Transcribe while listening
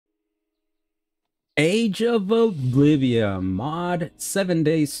Age of Oblivion mod 7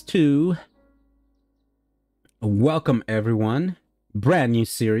 days 2. Welcome everyone. Brand new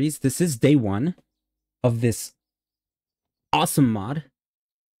series. This is day 1 of this awesome mod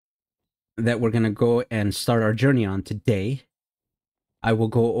that we're gonna go and start our journey on today. I will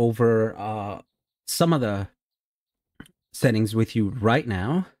go over some of the settings with you right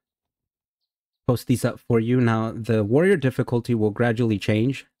now. Post these up for you. Now the warrior difficulty will gradually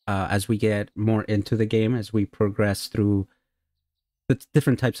change as we get more into the game, as we progress through the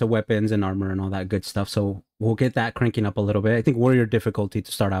different types of weapons and armor and all that good stuff. So we'll get that cranking up a little bit. I think warrior difficulty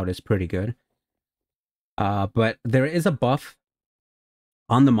to start out is pretty good. But there is a buff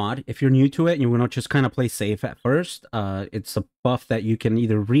on the mod. If you're new to it and you want to just kind of play safe at first, it's a buff that you can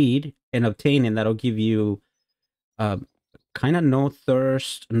either read and obtain, and that'll give you kind of no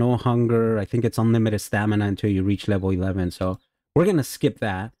thirst, no hunger. I think it's unlimited stamina until you reach level 11. So we're going to skip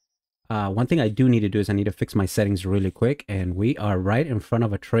that. One thing I do need to do is I need to fix my settings really quick, and we are right in front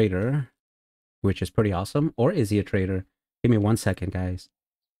of a trader, which is pretty awesome. Or is he a trader? Give me 1 second, guys.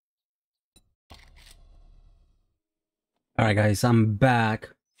 All right, guys, I'm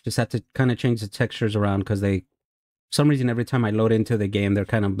back. Just had to kind of change the textures around because for some reason, every time I load into the game, they're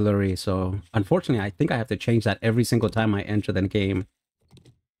kind of blurry. So unfortunately, I think I have to change that every single time I enter the game.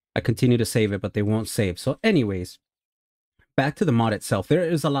 I continue to save it, but they won't save. So anyways, back to the mod itself. There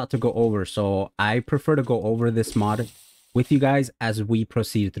is a lot to go over, so I prefer to go over this mod with you guys as we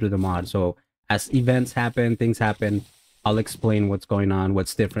proceed through the mod. So as events happen, things happen, I'll explain what's going on,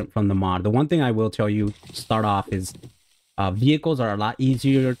 what's different from the mod. The one thing I will tell you to start off is vehicles are a lot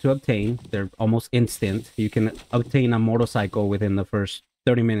easier to obtain. They're almost instant. You can obtain a motorcycle within the first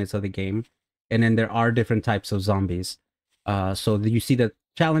 30 minutes of the game. And then there are different types of zombies. So you see the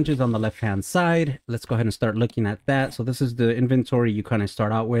challenges on the left hand side. Let's go ahead and start looking at that. So this is the inventory you kind of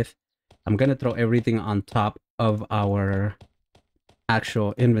start out with. I'm going to throw everything on top of our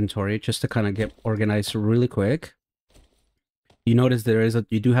actual inventory just to kind of get organized really quick. You notice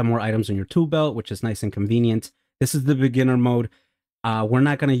you do have more items in your tool belt, which is nice and convenient. This is the beginner mode. We're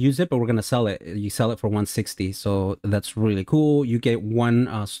not going to use it, but we're going to sell it. You sell it for 160, so that's really cool. You get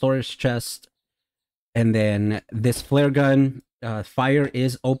one storage chest, and then this flare gun, fire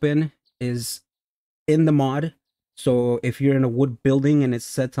is open, is in the mod. So if you're in a wood building and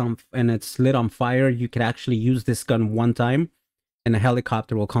it's lit on fire, you can actually use this gun one time, and a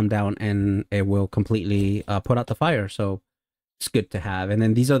helicopter will come down and it will completely put out the fire. So it's good to have. And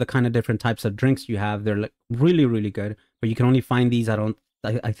then these are the kind of different types of drinks you have. They're like really, really good, but you can only find these. I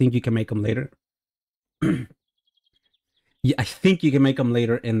think you can make them later. Yeah, I think you can make them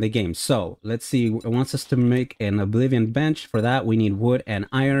later in the game. So let's see. It wants us to make an oblivion bench. For that, we need wood and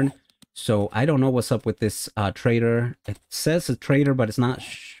iron. So I don't know what's up with this trader. It says a trader, but it's not.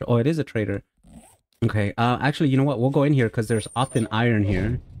 Oh, it is a trader. Okay. Actually, you know what? We'll go in here because there's often iron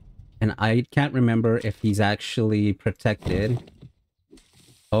here. And I can't remember if he's actually protected.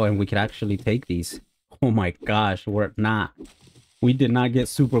 Oh, and we could actually take these. Oh my gosh, we're not. We did not get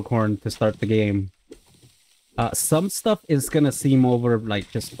super corn to start the game. Some stuff is gonna seem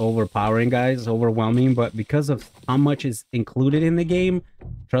just overpowering, guys, overwhelming, but because of how much is included in the game,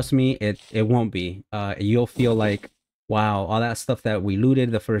 trust me, it won't be. You'll feel like, wow, all that stuff that we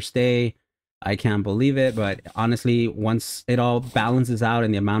looted the first day, I can't believe it. But honestly, once it all balances out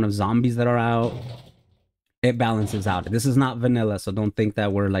and the amount of zombies that are out, it balances out. This is not vanilla, so don't think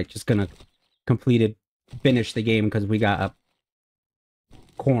that we're like just gonna finish the game because we got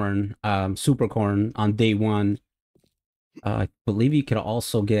corn, super corn on day 1. I believe you could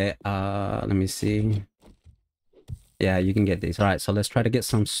also get let me see. Yeah, you can get these. All right, so let's try to get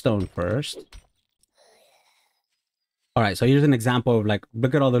some stone first. All right, so here's an example of like,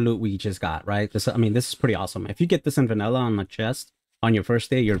 look at all the loot we just got, right? This is pretty awesome. If you get this in vanilla on the chest on your first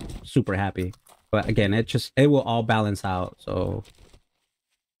day, you're super happy. But again, it will all balance out. So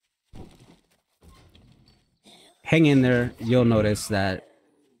hang in there. You'll notice that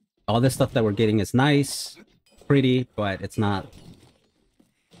all this stuff that we're getting is nice, pretty, but it's not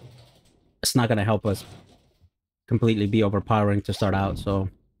going to help us completely be overpowering to start out. So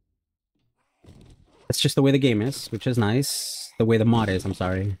it's just the way the game is, which is nice. The way the mod is, I'm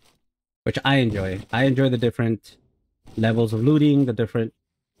sorry. Which I enjoy. I enjoy the different levels of looting, the different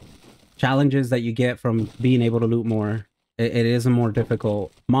challenges that you get from being able to loot more. It is a more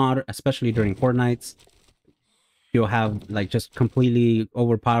difficult mod, especially during horde nights. You'll have like just completely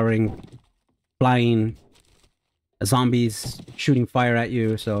overpowering flying zombies shooting fire at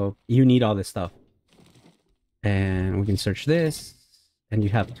you, so you need all this stuff. And we can search this, and you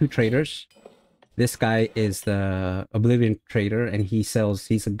have 2 traders. This guy is the Oblivion trader, and he's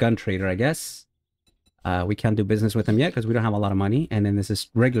a gun trader, I guess. We can't do business with him yet because we don't have a lot of money. And then this is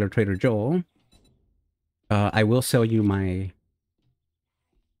regular Trader Joel. I will sell you my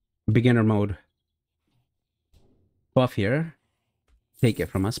beginner mode buff here. Take it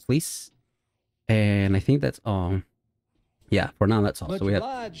from us, please. And I think that's all. Yeah, for now that's all. So we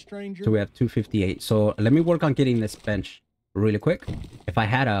have 258. So let me work on getting this bench really quick. If I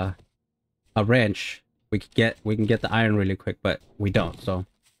had a wrench, we can get the iron really quick, but we don't. So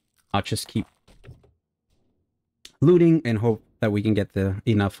I'll just keep looting and hope that we can get the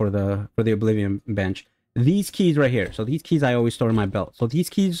enough for the oblivion bench. These keys right here. So these keys I always store in my belt. So these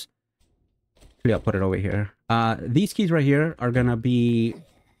keys, actually I'll put it over here. These keys right here are gonna be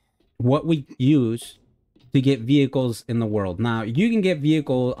what we use to get vehicles in the world. Now you can get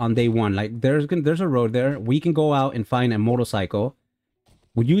vehicle on day one. Like there's a road there. We can go out and find a motorcycle.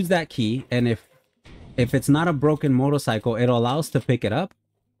 We use that key, and if it's not a broken motorcycle, it'll allow us to pick it up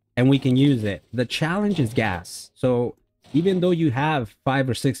and we can use it. The challenge is gas. So even though you have 5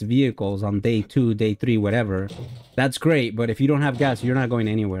 or 6 vehicles on day 2, day 3, whatever, that's great. But if you don't have gas, you're not going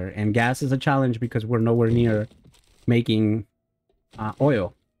anywhere. And gas is a challenge because we're nowhere near making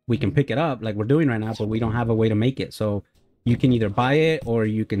oil. We can pick it up like we're doing right now, but we don't have a way to make it. So you can either buy it or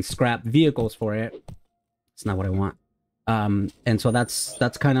you can scrap vehicles for it. It's not what I want. And so that's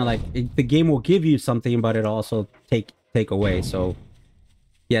kind of like the game will give you something, but it also take away. So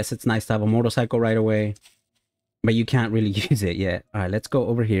yes, it's nice to have a motorcycle right away, but you can't really use it yet. All right, let's go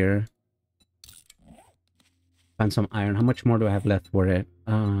over here. Find some iron. How much more do I have left for it?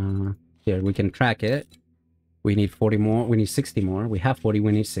 Here, we can track it. We need 40 more. We need 60 more. We have 40.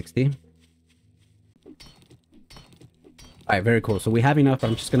 We need 60. All right, very cool. So we have enough.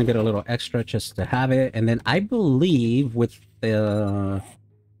 I'm just going to get a little extra just to have it. And then I believe with the...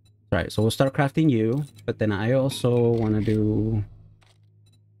 Right, so we'll start crafting you. But then I also want to do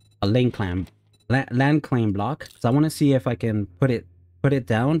a land claim block, because I want to see if I can put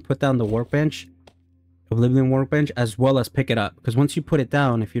down the workbench, oblivion workbench, as well as pick it up. Because once you put it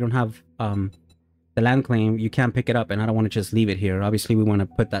down, if you don't have the land claim, you can't pick it up, and I don't want to just leave it here. Obviously we want to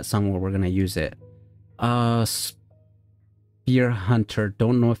put that somewhere we're going to use it. Spear hunter,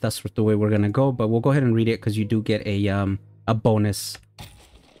 don't know if that's the way we're going to go, but we'll go ahead and read it because you do get a bonus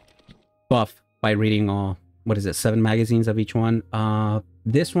buff by reading all, what is it, 7 magazines of each one.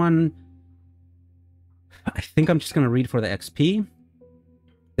 This one, I think I'm just going to read for the XP.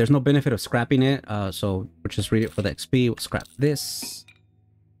 There's no benefit of scrapping it, so we'll just read it for the XP. We'll scrap this.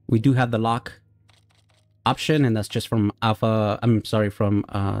 We do have the lock option, and that's just from alpha, I'm sorry, from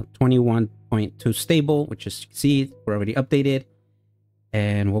 21.2 stable, which is, you can see, we're already updated.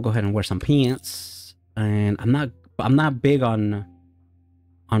 And we'll go ahead and wear some pants. And I'm not big on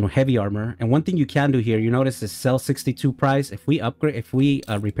heavy armor. And one thing you can do here, you notice is sell 62 price. If we upgrade, if we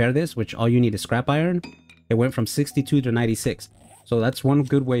repair this, which all you need is scrap iron, it went from 62 to 96. So that's one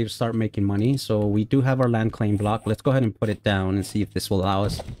good way to start making money. So we do have our land claim block. Let's go ahead and put it down and see if this will allow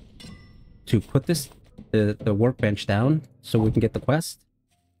us to put this the workbench down so we can get the quest.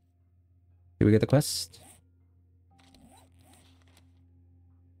 Did we get the quest?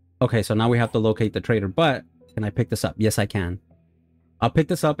 Okay, so now we have to locate the trader, but can I pick this up? Yes, I can. I'll pick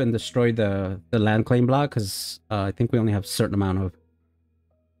this up and destroy the land claim block, because I think we only have a certain amount of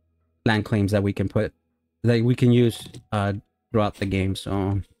land claims that we can put, that we can use throughout the game.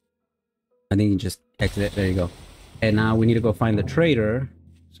 So I think you just exit it. There you go. And now we need to go find the trader.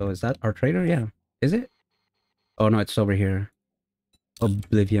 So is that our trader? Yeah. Is it? Oh no, it's over here.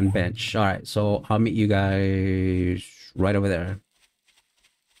 Oblivion bench. All right, so I'll meet you guys right over there.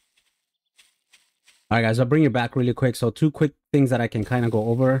 All right, guys, I'll bring you back really quick. So 2 quick things that I can kind of go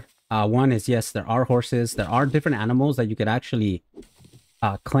over. One is, yes, there are horses. There are different animals that you could actually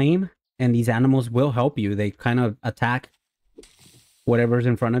claim, and these animals will help you. They kind of attack whatever's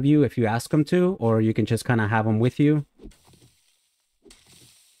in front of you if you ask them to, or you can just kind of have them with you.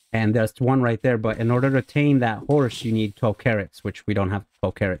 And there's one right there, but in order to tame that horse, you need 12 carrots, which we don't have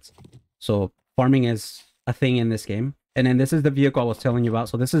 12 carrots. So farming is a thing in this game. And then this is the vehicle I was telling you about.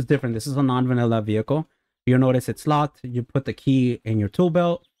 So this is different. This is a non-vanilla vehicle. You'll notice it's locked. You put the key in your tool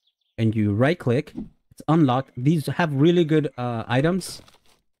belt and you right click. It's unlocked. These have really good items.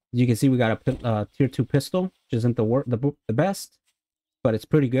 You can see we got a tier 2 pistol, which isn't the best, but it's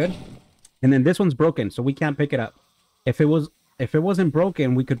pretty good. And then this one's broken, so we can't pick it up. If it wasn't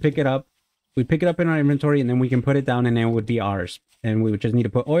broken, we could pick it up. We'd pick it up in our inventory, and then we can put it down, and then it would be ours. And we would just need to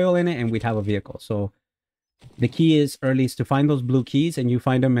put oil in it, and we'd have a vehicle. So the key is early is to find those blue keys, and you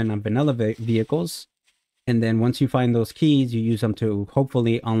find them in vanilla vehicles. And then once you find those keys, you use them to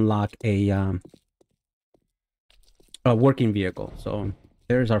hopefully unlock a working vehicle. So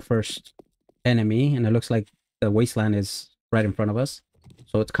there's our first enemy, and it looks like the wasteland is right in front of us.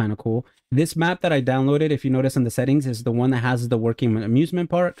 So it's kind of cool. This map that I downloaded, if you notice in the settings, is the one that has the working amusement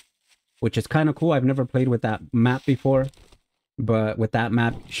park, which is kind of cool. I've never played with that map before, but with that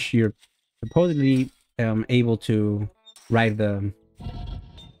map, you're supposedly able to ride the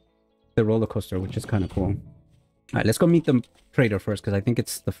roller coaster, which is kind of cool. All right, let's go meet the trader first, because I think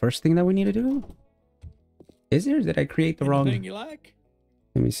it's the first thing that we need to do. Is there? Did I create the wrong? Anything you like?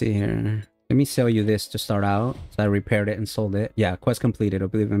 Let me see here. Let me sell you this to start out. So I repaired it and sold it. Yeah, quest completed.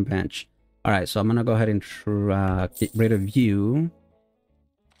 Oblivion bench. All right, so I'm gonna go ahead and get rid of you.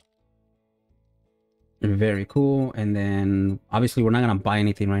 Very cool. And then obviously we're not gonna buy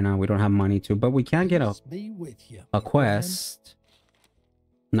anything right now. We don't have money to, but we can get a quest.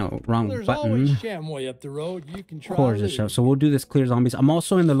 No, wrong There's button. always Shamway up the road. You can try. So we'll do this clear zombies. I'm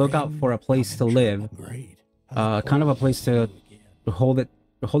also in the lookout for a place to live. Kind of a place to hold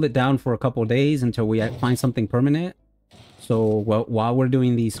it down for a couple of days until we find something permanent. So while we're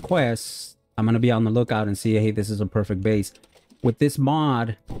doing these quests, I'm gonna be on the lookout and see, hey, this is a perfect base. With this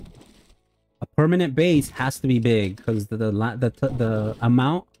mod, a permanent base has to be big, because the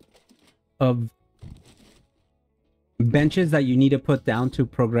amount of benches that you need to put down to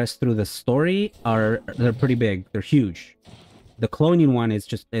progress through the story they're pretty big. They're huge. The cloning one is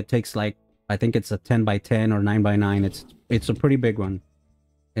just, it takes like, I think it's a 10 by 10 or 9 by 9. It's a pretty big one.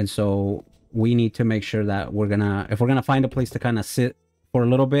 And so we need to make sure that if we're gonna find a place to kind of sit for a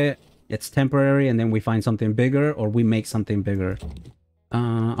little bit, it's temporary, and then we find something bigger, or we make something bigger.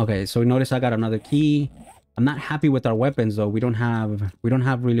 Okay, so notice I got another key. I'm not happy with our weapons though. We don't have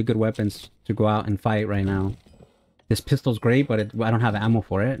really good weapons to go out and fight right now. This pistol's great, but I don't have ammo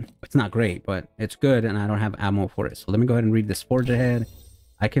for it. It's not great, but it's good, and I don't have ammo for it. So let me go ahead and read this forge ahead.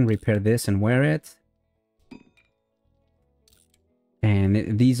 I can repair this and wear it.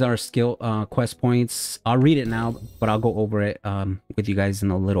 And these are skill quest points. I'll read it now, but I'll go over it with you guys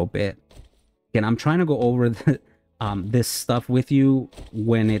in a little bit. Again, I'm trying to go over this stuff with you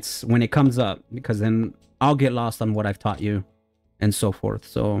when it comes up, because then I'll get lost on what I've taught you and so forth.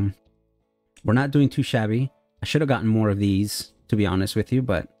 So we're not doing too shabby. I should have gotten more of these, to be honest with you,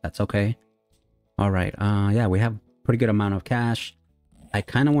 but that's okay. All right. Yeah, we have pretty good amount of cash. I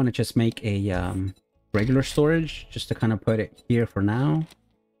kind of want to just make a regular storage just to kind of put it here for now,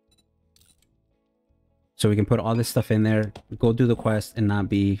 so we can put all this stuff in there, go do the quest, and not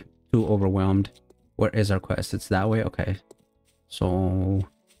be too overwhelmed. Where is our quest? It's that way. Okay, so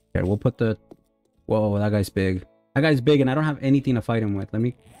here we'll put the... Whoa, that guy's big. That guy's big, and I don't have anything to fight him with. Let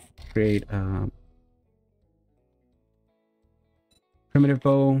me create primitive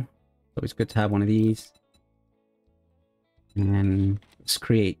bow. It's always good to have one of these. And let's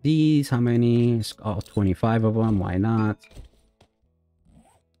create these. How many? All 25 of them. Why not?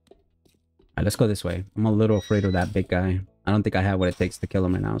 Alright, let's go this way. I'm a little afraid of that big guy. I don't think I have what it takes to kill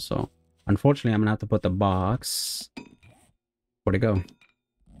him right now, so unfortunately I'm gonna have to put the box... Where'd it go?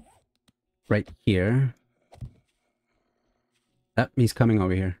 Right here. He's coming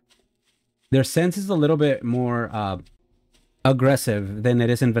over here. Their sense is a little bit more aggressive than it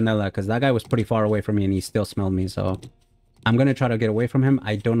is in vanilla, because that guy was pretty far away from me and he still smelled me, so I'm gonna try to get away from him.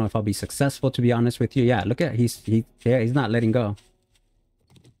 I don't know if I'll be successful, to be honest with you. Yeah, look at he's not letting go.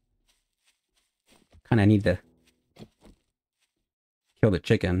 Kind of need to kill the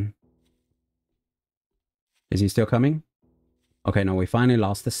chicken. Is he still coming? Okay, no, we finally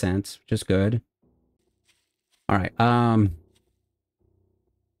lost the scent, which is good. All right.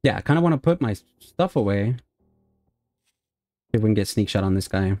 Yeah, I kind of want to put my stuff away. See if we can get sneak shot on this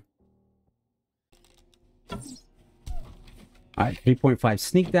guy. All right, 3.5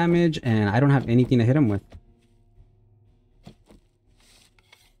 sneak damage, and I don't have anything to hit him with.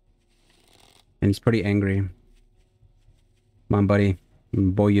 And he's pretty angry. Come on, buddy. I'm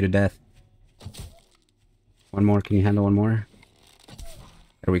gonna bow you to death. One more. Can you handle one more?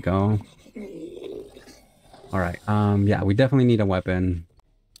 There we go. All right. Yeah, we definitely need a weapon.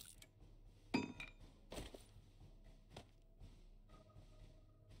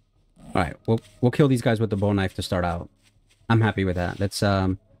 All right, we'll kill these guys with the bow knife to start out. I'm happy with that. Let's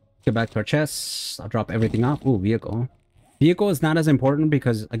get back to our chests. I'll drop everything off. Ooh, vehicle. Vehicle is not as important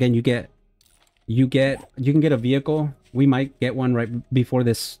because again, you can get a vehicle. We might get one right before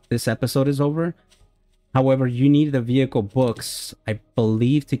this episode is over. However, you need the vehicle books, I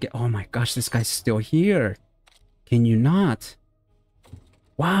believe, to get... Oh my gosh, this guy's still here. Can you not?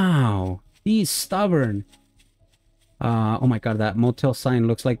 Wow, he's stubborn. Oh my god, that motel sign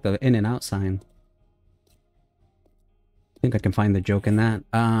looks like the in and out sign. I think I can find the joke in that.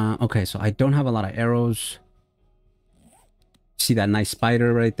 Okay, so I don't have a lot of arrows. See that nice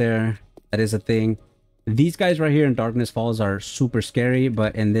spider right there? That is a thing. These guys right here in Darkness Falls are super scary,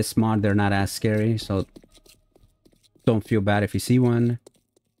 but in this mod, they're not as scary. So don't feel bad if you see one.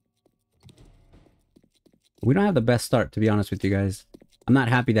 We don't have the best start, to be honest with you guys. I'm not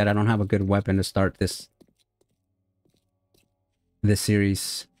happy that I don't have a good weapon to start this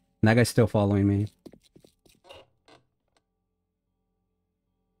series. That guy's still following me.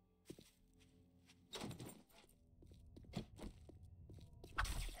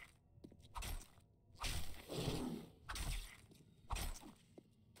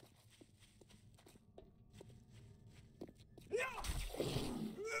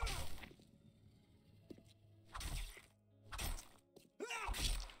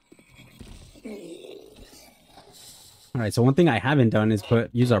 All right, so one thing I haven't done is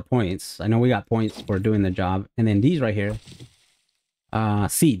use our points. I know we got points for doing the job. And then these right here,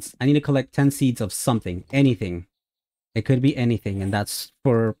 seeds. I need to collect 10 seeds of something, anything. It could be anything, and that's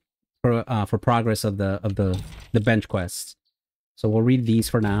for progress of the bench quests. So we'll read these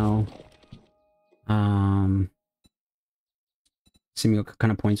for now. See what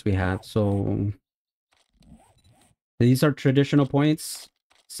kind of points we have. So these are traditional points.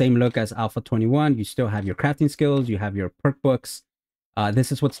 Same look as Alpha 21. You still have your crafting skills. You have your perk books.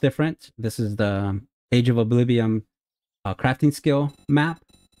 This is what's different. This is the Age of Oblivion crafting skill map.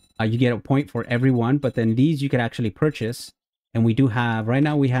 You get a point for every one, but then these you could actually purchase. And we do have, right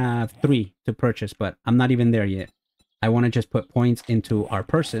now we have 3 to purchase, but I'm not even there yet. I want to just put points into our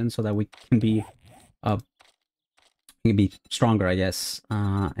person so that we can be stronger, I guess.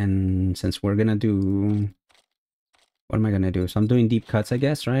 And since we're gonna do, what am I gonna do? So I'm doing deep cuts, I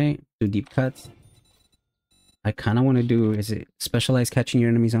guess, right? Do deep cuts. I kind of want to do, is it specialized catching your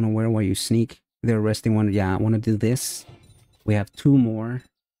enemies unaware while you sneak? They're arresting one. Yeah, I want to do this. We have 2 more.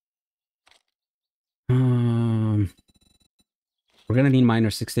 We're gonna need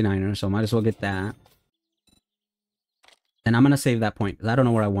minor 69er, so might as well get that. And I'm gonna save that point. I don't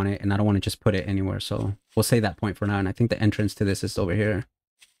know where I want it, and I don't want to just put it anywhere, so we'll save that point for now. And I think the entrance to this is over here.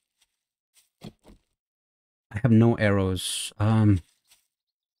 I have no arrows. We're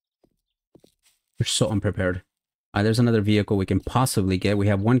so unprepared. There's another vehicle we can possibly get. We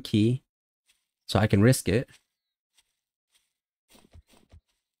have 1 key, so I can risk it.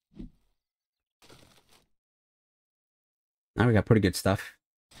 Now we got pretty good stuff.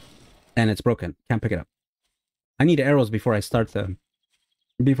 And it's broken. Can't pick it up. I need arrows before I start the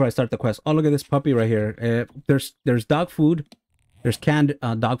quest. Oh, look at this puppy right here. There's dog food. There's canned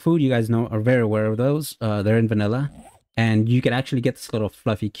dog food. You guys are very aware of those. They're in vanilla. And you can actually get this little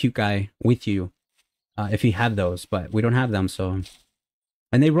fluffy cute guy with you if you have those, but we don't have them, so.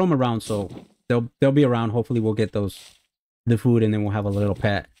 And they roam around, so they'll be around. Hopefully we'll get the food, and then we'll have a little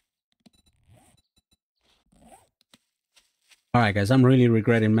pet. All right, guys, I'm really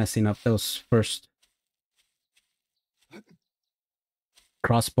regretting messing up those first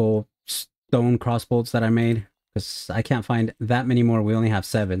stone crossbows that I made, because I can't find that many more. We only have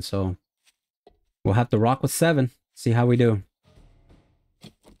 7, so we'll have to rock with 7. See how we do.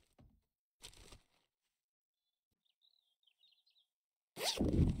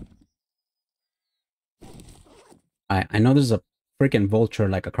 I know there's a freaking vulture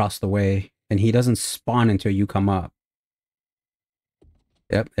like across the way, and he doesn't spawn until you come up.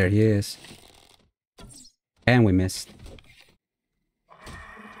 Yep, there he is. And we missed.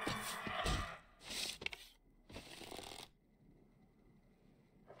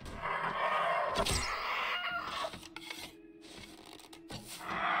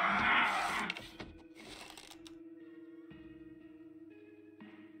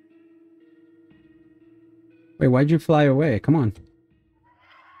 Wait, why'd you fly away? Come on.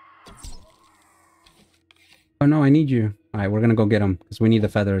 Oh no, I need you. Alright, we're gonna go get him, because we need the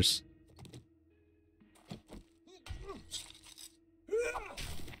feathers.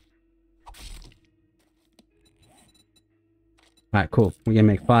 Alright, cool. We can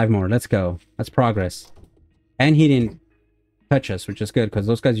make 5 more. Let's go. That's progress. And he didn't touch us, which is good, because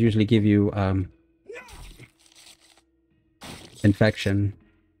those guys usually give you infection.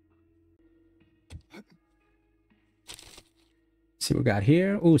 Let's see what we got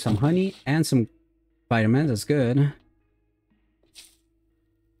here. Ooh, some honey and some vitamins. That's good.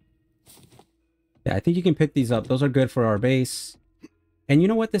 Yeah, I think you can pick these up. Those are good for our base. And you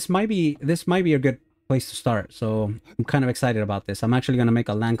know what? This might be a good place to start. So I'm kind of excited about this. I'm actually going to make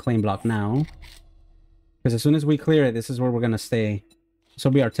a land claim block now, because as soon as we clear it, this is where we're going to stay. This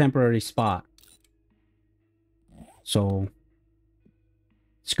will be our temporary spot. So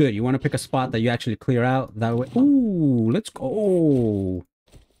it's good. You want to pick a spot that you actually clear out. That way. Ooh, let's go.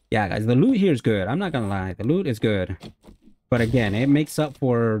 Yeah, guys, the loot here is good. I'm not going to lie. The loot is good. But again, it makes up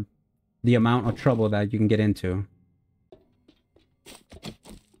for the amount of trouble that you can get into.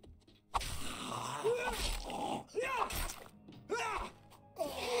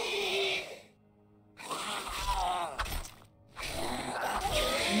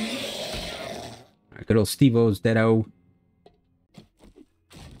 Right, good old Steve-O's deado.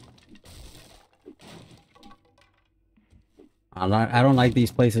 I don't like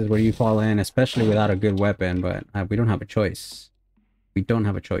these places where you fall in, especially without a good weapon, but we don't have a choice. We don't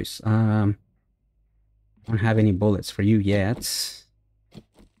have a choice. I don't have any bullets for you yet. See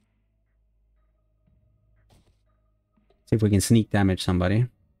if we can sneak damage somebody.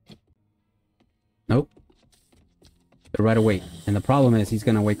 Nope. They're right awake. And the problem is he's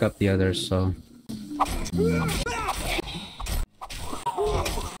gonna wake up the others, so...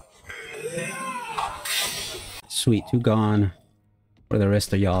 Sweet, 2 gone. For the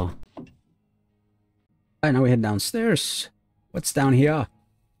rest of y'all. Alright, now we head downstairs. What's down here?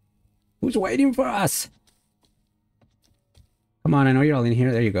 Who's waiting for us? Come on, I know you're all in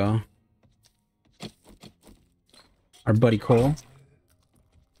here. There you go. Our buddy Cole.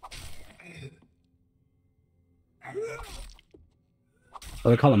 Oh,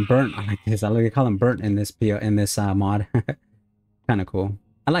 they call him Burnt. I like this. I like to call him Burnt in this mod. Kind of cool.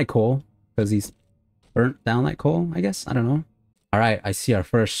 I like Cole because he's burnt down like coal, I guess. I don't know. All right, I see our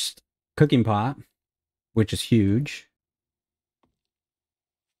first cooking pot, which is huge.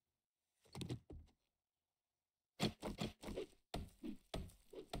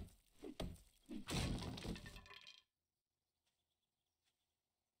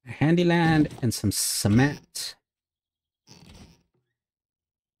 Handyland and some cement.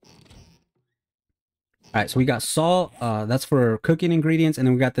 All right, so we got salt. That's for cooking ingredients, and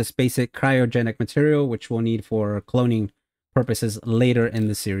then we got this basic cryogenic material, which we'll need for cloning purposes later in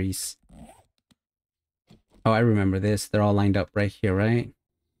the series. Oh, I remember this. They're all lined up right here, right?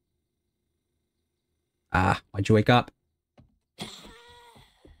 Ah, why'd you wake up?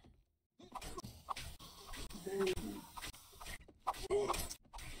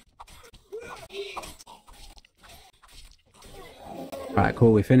 Alright,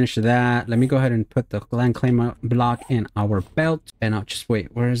 cool. We finished that. Let me go ahead and put the land claim block in our belt. And I'll just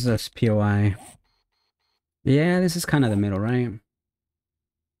wait. Where's this POI? Yeah, this is kind of the middle, right?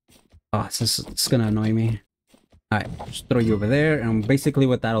 Oh, it's gonna annoy me. Alright, just throw you over there. And basically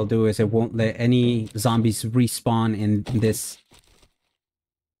what that'll do is it won't let any zombies respawn in this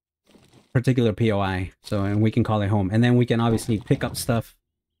particular POI. So, and we can call it home. And then we can obviously pick up stuff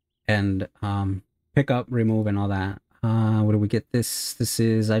and pick up, remove, and all that. What do we get? This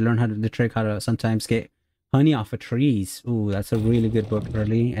is I learned the trick how to sometimes get honey off of trees. Ooh, that's a really good book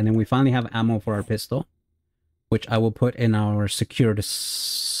early. And then we finally have ammo for our pistol, which I will put in our secured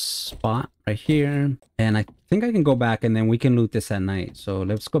spot right here. And I think I can go back and then we can loot this at night. So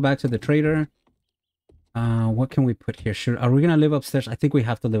let's go back to the trader. What can we put here? Sure. Are we gonna live upstairs? I think we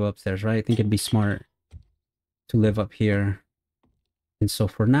have to live upstairs, right? I think it'd be smart to live up here. And so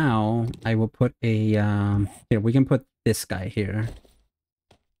for now, I will put a here, we can put this guy here.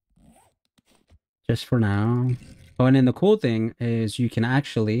 Just for now. Oh, and then the cool thing is you can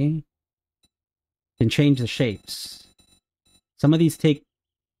actually change the shapes. Some of these take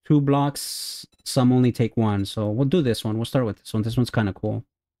 2 blocks, some only take 1. So we'll do this one. We'll start with this one. This one's kind of cool.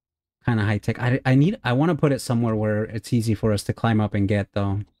 Kind of high tech. I want to put it somewhere where it's easy for us to climb up and get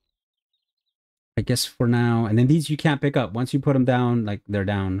though. I guess for now. And then these you can't pick up. Once you put them down, like they're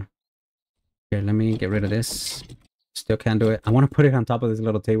down. Here, let me get rid of this. Still can't do it. I want to put it on top of this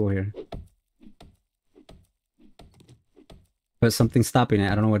little table here. But something's stopping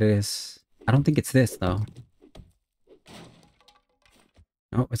it. I don't know what it is. I don't think it's this though.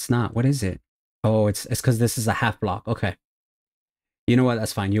 No, it's not. What is it? Oh, it's because this is a half block. Okay. You know what?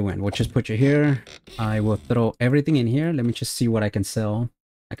 That's fine. You win. We'll just put you here. I will throw everything in here. Let me just see what I can sell.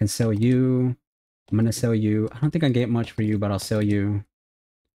 I can sell you. I'm gonna sell you. I don't think I get much for you, but I'll sell you.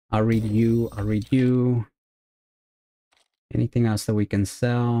 I'll read you. I'll read you. Anything else that we can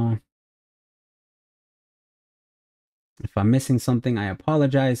sell? If I'm missing something, I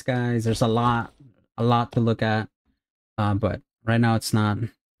apologize, guys. There's a lot to look at. But right now it's not.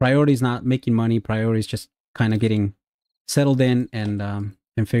 Priority is not making money. Priority is just kind of getting settled in and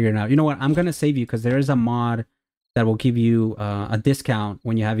figuring out. You know what? I'm gonna save you because there is a mod that will give you a discount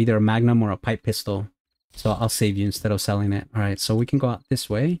when you have either a magnum or a pipe pistol. So I'll save you instead of selling it. All right, so we can go out this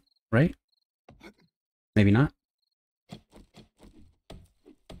way, right? Maybe not.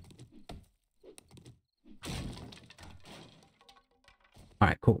 All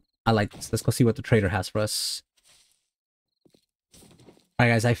right, cool. I like this. Let's go see what the trader has for us. All right,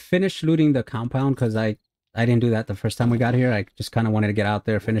 guys, I finished looting the compound because I I didn't do that the first time we got here. I just kind of wanted to get out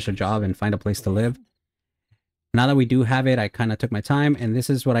there, finish a job, and find a place to live. Now that we do have it, I kind of took my time, and this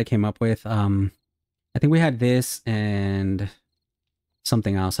is what I came up with. I think we had this and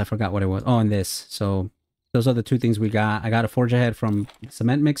something else. I forgot what it was. Oh, and this. So those are the two things we got. I got a forge ahead from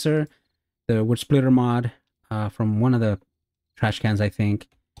Cement Mixer, the wood splitter mod from one of the trash cans, I think.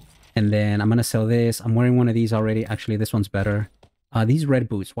 And then I'm going to sell this. I'm wearing one of these already. Actually, this one's better. These red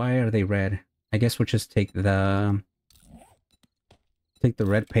boots, why are they red? I guess we'll just take the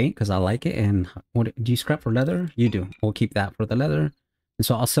red paint because I like it. And what do you scrap for leather? You do. We'll keep that for the leather. And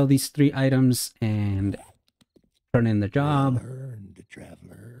so I'll sell these 3 items and turn in the job. Well earned,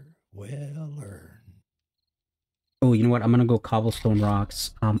 traveler. Well earned. Oh, you know what? I'm gonna go cobblestone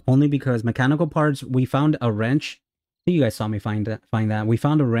rocks. Only because mechanical parts, we found a wrench. I think you guys saw me find that. We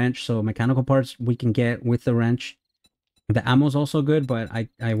found a wrench, so mechanical parts we can get with the wrench. The ammo's also good, but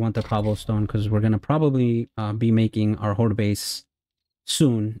I want the cobblestone because we're gonna probably be making our horde base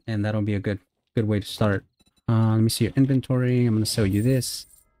soon, and that'll be a good way to start. Let me see your inventory. I'm gonna sell you this,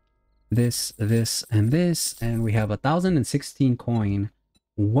 and this, and we have 1,016 coin.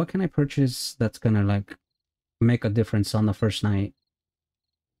 What can I purchase that's gonna like make a difference on the first night?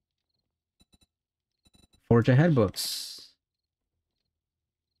 Forge ahead books.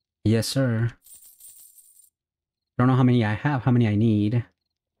 Yes, sir. Don't know how many I have, how many I need.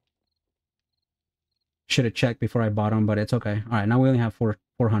 Should have checked before I bought them, but it's okay. All right, now we only have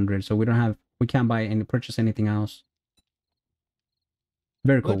 400, so we can't buy any, purchase anything else.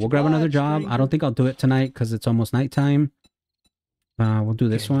 Very cool. We'll grab another job. I don't think I'll do it tonight because it's almost nighttime. We'll do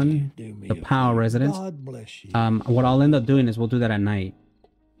this one, the Power Residence. God bless you. What I'll end up doing is we'll do that at night.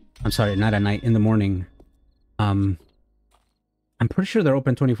 I'm sorry, not at night, in the morning. I'm pretty sure they're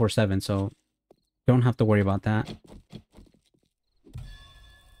open 24/7, so don't have to worry about that.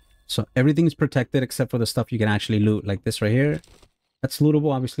 So everything's protected except for the stuff you can actually loot, like this right here. That's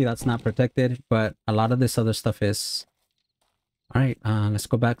lootable. Obviously, that's not protected, but a lot of this other stuff is. All right, let's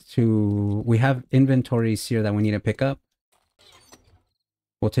go back to... We have inventories here that we need to pick up.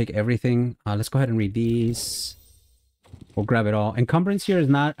 We'll take everything. Let's go ahead and read these. We'll grab it all. Encumbrance here is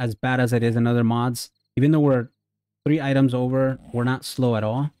not as bad as it is in other mods. Even though we're 3 items over, we're not slow at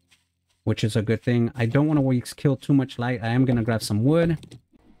all, which is a good thing. I don't want to kill too much light. I am going to grab some wood.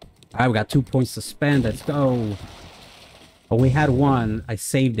 All right, we got 2 points to spend. Let's go. But we had 1. I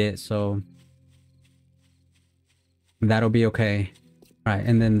saved it, so that'll be okay. All right,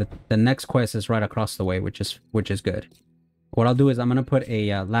 and then the next quest is right across the way, which is good. What I'll do is I'm going to put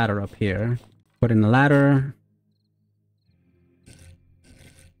a ladder up here. Put in the ladder.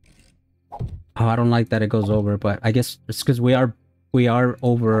 Oh, I don't like that it goes over, but I guess it's because we are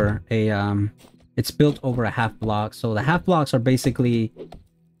over a it's built over a half block. So the half blocks are basically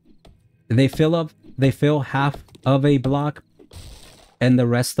they fill half of a block, and the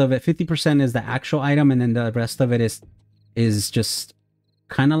rest of it, 50% is the actual item, and then the rest of it is just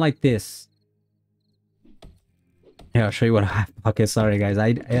kind of like this. Here, I'll show you what a half block is. Sorry guys,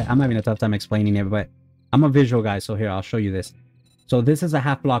 I'm having a tough time explaining it, but I'm a visual guy, so here I'll show you this. So this is a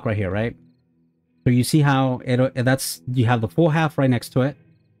half block right here, right? So you see how you have the full half right next to it,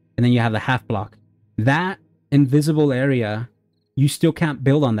 and then you have the half block. That invisible area, you still can't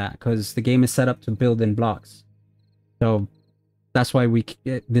build on that because the game is set up to build in blocks. So that's why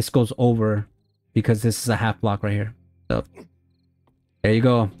this goes over, because this is a half block right here. So there you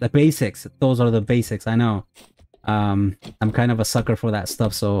go. The basics. Those are the basics. I know. I'm kind of a sucker for that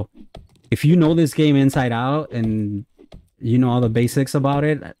stuff. So if you know this game inside out and you know all the basics about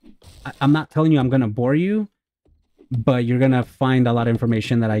it, I'm not telling you I'm gonna bore you, but you're gonna find a lot of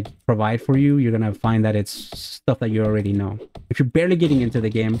information that I provide for you. You're gonna find that it's stuff that you already know. If you're barely getting into the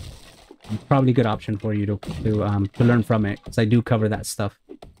game, probably a good option for you to learn from it, because I do cover that stuff.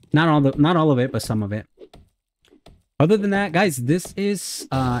 Not all of it, but some of it. Other than that, guys, this is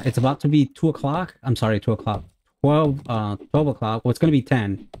it's about to be 2 o'clock. I'm sorry, 2 o'clock. 12 o'clock. Well, it's gonna be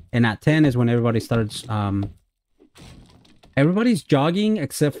 10, and at 10 is when everybody starts. Everybody's jogging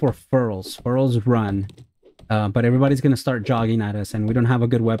except for Furls. Furls run, but everybody's gonna start jogging at us, and we don't have a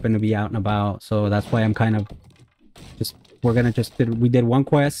good weapon to be out and about. So that's why I'm kind of just. We did 1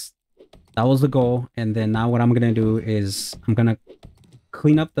 quest. That was the goal, and then now what I'm gonna do is I'm gonna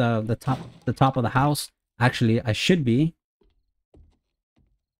clean up the top of the house. Actually, I should be.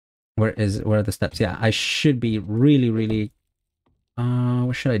 Where are the steps? Yeah, I should be really.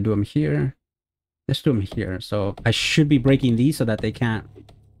 What should I do them here? Let's do them here. So I should be breaking these so that they can't.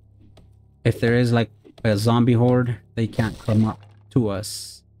 If there is like a zombie horde, they can't come up to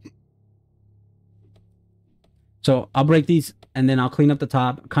us. So I'll break these and then I'll clean up the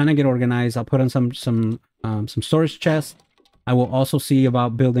top, kind of get organized. I'll put on some some storage chests. I will also see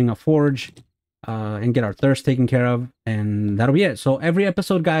about building a forge and get our thirst taken care of, and that'll be it. So every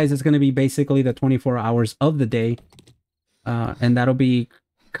episode, guys, is going to be basically the 24 hours of the day, and that'll be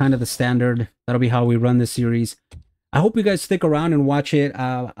kind of the standard. That'll be how we run this series. I hope you guys stick around and watch it.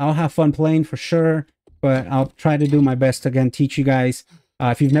 I'll have fun playing for sure, but I'll try to do my best to, again, teach you guys.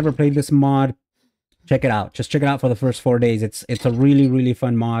 If you've never played this mod, check it out. Just check it out for the first 4 days. It's a really, really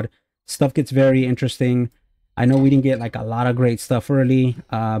fun mod. Stuff gets very interesting. I know we didn't get like a lot of great stuff early,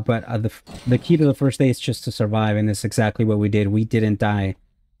 but the key to the first day is just to survive, and it's exactly what we did. We didn't die.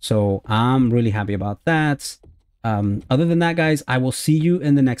 So I'm really happy about that. Other than that, guys, I will see you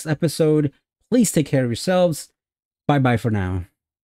in the next episode. Please take care of yourselves. Bye-bye for now.